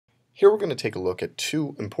Here we're going to take a look at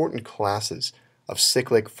two important classes of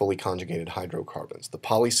cyclic fully conjugated hydrocarbons, the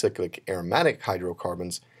polycyclic aromatic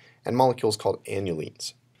hydrocarbons and molecules called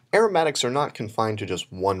annulenes. Aromatics are not confined to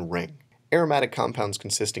just one ring. Aromatic compounds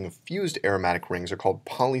consisting of fused aromatic rings are called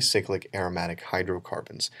polycyclic aromatic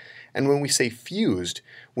hydrocarbons. And when we say fused,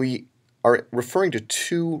 we are referring to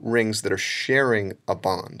two rings that are sharing a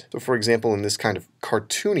bond. So for example, in this kind of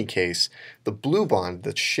cartoony case, the blue bond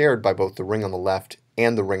that's shared by both the ring on the left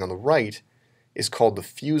and the ring on the right is called the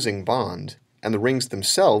fusing bond, and the rings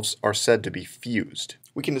themselves are said to be fused.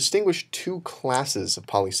 We can distinguish two classes of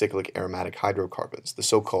polycyclic aromatic hydrocarbons, the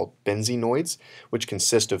so-called benzenoids, which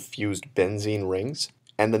consist of fused benzene rings,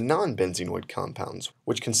 and the non-benzenoid compounds,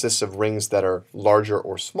 which consists of rings that are larger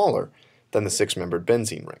or smaller than the six-membered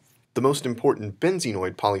benzene ring. The most important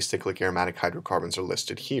benzenoid polycyclic aromatic hydrocarbons are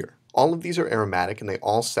listed here. All of these are aromatic and they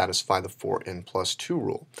all satisfy the 4n+2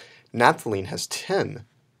 rule. Naphthalene has 10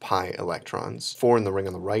 pi electrons, 4 in the ring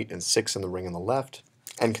on the right and 6 in the ring on the left,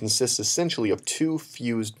 and consists essentially of two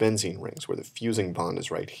fused benzene rings where the fusing bond is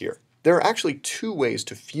right here. There are actually two ways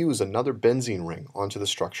to fuse another benzene ring onto the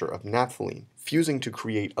structure of naphthalene. Fusing to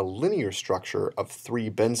create a linear structure of 3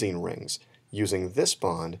 benzene rings using this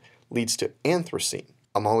bond leads to anthracene,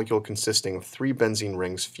 a molecule consisting of 3 benzene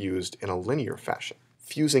rings fused in a linear fashion.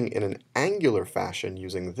 Fusing in an angular fashion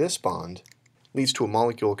using this bond leads to a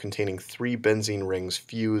molecule containing 3 benzene rings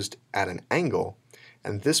fused at an angle,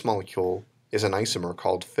 and this molecule is an isomer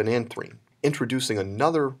called phenanthrene. Introducing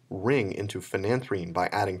another ring into phenanthrene by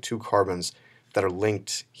adding 2 carbons that are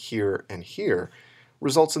linked here and here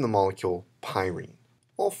results in the molecule pyrene.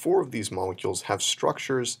 All 4 of these molecules have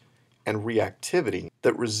structures and reactivity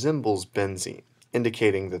that resembles benzene,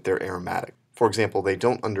 indicating that they're aromatic. For example, they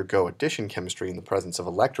don't undergo addition chemistry in the presence of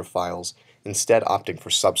electrophiles, instead opting for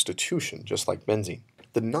substitution, just like benzene.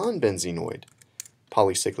 The non-benzenoid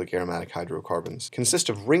polycyclic aromatic hydrocarbons consist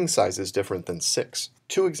of ring sizes different than 6.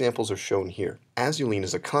 2 examples are shown here. Azulene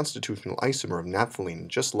is a constitutional isomer of naphthalene.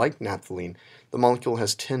 Just like naphthalene, the molecule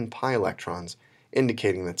has 10 pi electrons,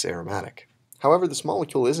 indicating that it's aromatic. However, this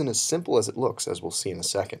molecule isn't as simple as it looks, as we'll see in a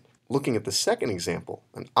second. Looking at the second example,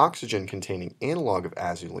 an oxygen-containing analog of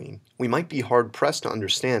azulene, we might be hard-pressed to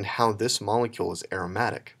understand how this molecule is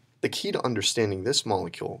aromatic. The key to understanding this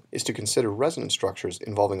molecule is to consider resonance structures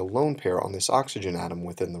involving a lone pair on this oxygen atom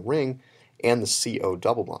within the ring and the CO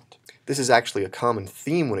double bond. This is actually a common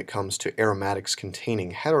theme when it comes to aromatics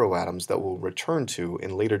containing heteroatoms that we'll return to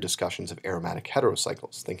in later discussions of aromatic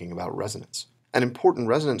heterocycles, thinking about resonance. An important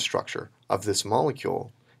resonance structure of this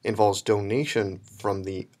molecule involves donation from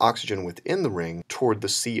the oxygen within the ring toward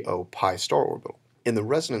the CO pi star orbital. In the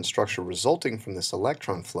resonance structure resulting from this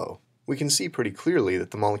electron flow, we can see pretty clearly that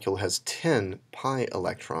the molecule has 10 pi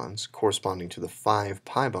electrons corresponding to the 5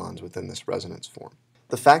 pi bonds within this resonance form.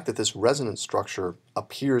 The fact that this resonance structure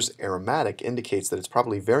appears aromatic indicates that it's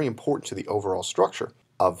probably very important to the overall structure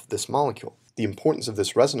of this molecule. The importance of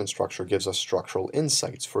this resonance structure gives us structural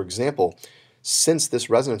insights. For example, since this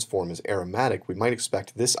resonance form is aromatic, we might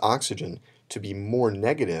expect this oxygen to be more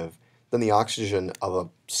negative than the oxygen of a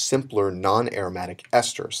simpler non-aromatic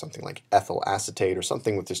ester, something like ethyl acetate or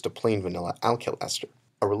something with just a plain vanilla alkyl ester.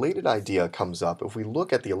 A related idea comes up if we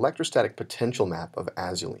look at the electrostatic potential map of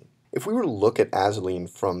azulene. If we were to look at azulene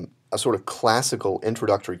from a sort of classical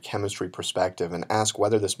introductory chemistry perspective and ask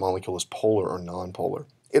whether this molecule is polar or nonpolar,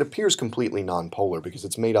 it appears completely nonpolar because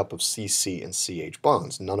it's made up of CC and CH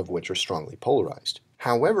bonds, none of which are strongly polarized.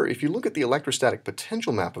 However, if you look at the electrostatic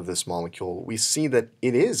potential map of this molecule, we see that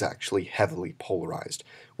it is actually heavily polarized,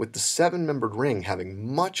 with the 7-membered ring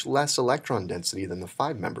having much less electron density than the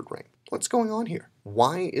 5-membered ring. What's going on here?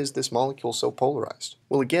 Why is this molecule so polarized?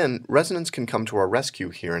 Well, again, resonance can come to our rescue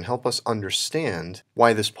here and help us understand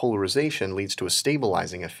why this polarization leads to a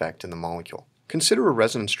stabilizing effect in the molecule. Consider a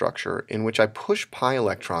resonance structure in which I push pi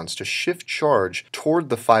electrons to shift charge toward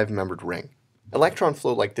the 5-membered ring. Electron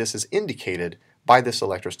flow like this is indicated by this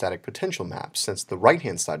electrostatic potential map, since the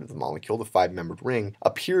right-hand side of the molecule, the 5-membered ring,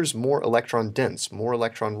 appears more electron dense, more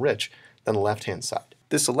electron rich than the left-hand side.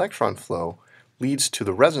 This electron flow leads to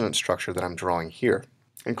the resonance structure that I'm drawing here.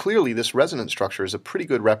 And clearly this resonance structure is a pretty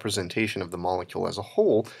good representation of the molecule as a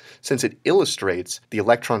whole, since it illustrates the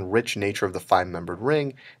electron-rich nature of the 5-membered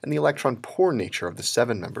ring and the electron-poor nature of the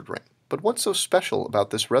 7-membered ring. But what's so special about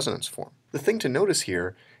this resonance form? The thing to notice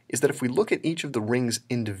here is that if we look at each of the rings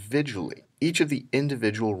individually, each of the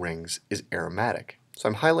individual rings is aromatic. So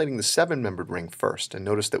I'm highlighting the 7-membered ring first, and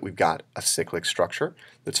notice that we've got a cyclic structure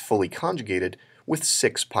that's fully conjugated with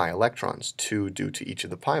 6 pi electrons, 2 due to each of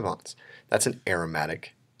the pi bonds. That's an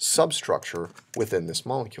aromatic substructure within this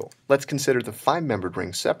molecule. Let's consider the 5-membered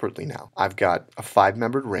ring separately now. I've got a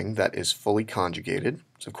 5-membered ring that is fully conjugated.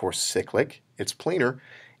 It's of course cyclic, it's planar,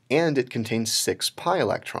 and it contains 6 pi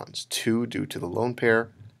electrons, 2 due to the lone pair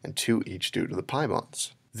and 2 each due to the pi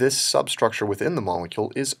bonds. This substructure within the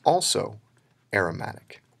molecule is also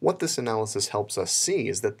aromatic. What this analysis helps us see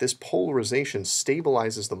is that this polarization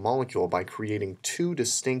stabilizes the molecule by creating 2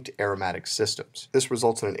 distinct aromatic systems. This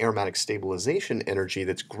results in an aromatic stabilization energy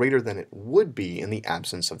that's greater than it would be in the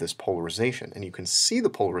absence of this polarization. And you can see the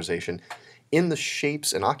polarization in the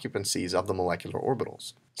shapes and occupancies of the molecular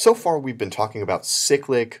orbitals. So far we've been talking about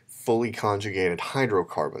cyclic, fully conjugated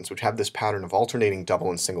hydrocarbons, which have this pattern of alternating double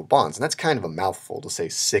and single bonds. And that's kind of a mouthful to say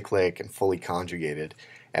cyclic and fully conjugated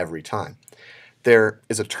every time. There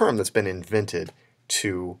is a term that's been invented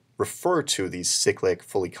to refer to these cyclic,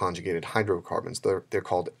 fully conjugated hydrocarbons. They're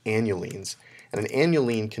called annulenes. And an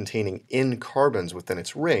annulene containing N carbons within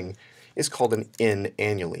its ring is called an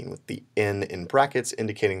N-annulene, with the N in brackets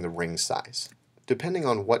indicating the ring size. Depending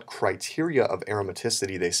on what criteria of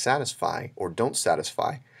aromaticity they satisfy or don't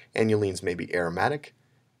satisfy, annulenes may be aromatic,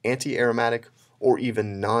 anti-aromatic, or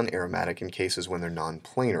even non-aromatic in cases when they're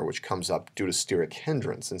non-planar, which comes up due to steric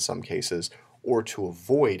hindrance in some cases, or to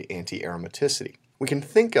avoid anti-aromaticity. We can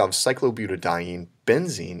think of cyclobutadiene,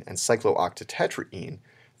 benzene, and cyclooctatetraene,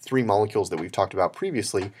 3 molecules that we've talked about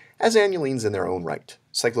previously, as annulenes in their own right.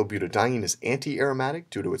 Cyclobutadiene is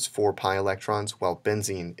anti-aromatic due to its 4 pi electrons, while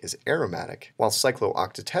benzene is aromatic, while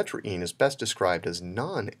cyclooctatetraene is best described as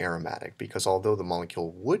non-aromatic because although the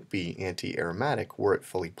molecule would be anti-aromatic were it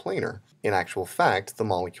fully planar, in actual fact the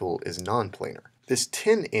molecule is non-planar. This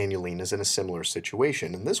tin annulene is in a similar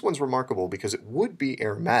situation, and this one's remarkable because it would be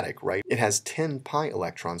aromatic, right? It has 10 pi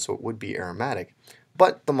electrons, so it would be aromatic,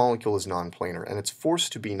 but the molecule is non-planar, and it's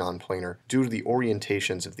forced to be non-planar due to the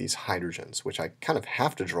orientations of these hydrogens, which I kind of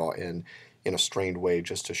have to draw in a strained way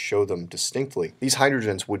just to show them distinctly. These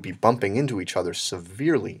hydrogens would be bumping into each other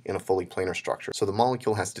severely in a fully planar structure, so the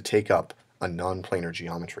molecule has to take up a non-planar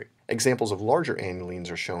geometry. Examples of larger annulenes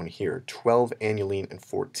are shown here, 12-annulene and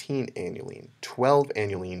 14-annulene.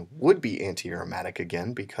 12-annulene would be anti-aromatic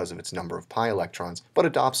again because of its number of pi electrons, but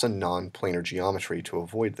adopts a non-planar geometry to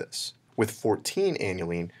avoid this. With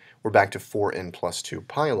 14-annulene, we're back to 4n plus 2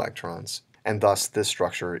 pi electrons, and thus this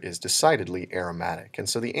structure is decidedly aromatic. And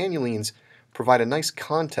so the annulenes provide a nice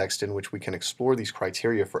context in which we can explore these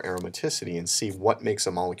criteria for aromaticity and see what makes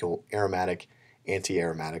a molecule aromatic,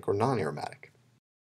 anti-aromatic, or non-aromatic.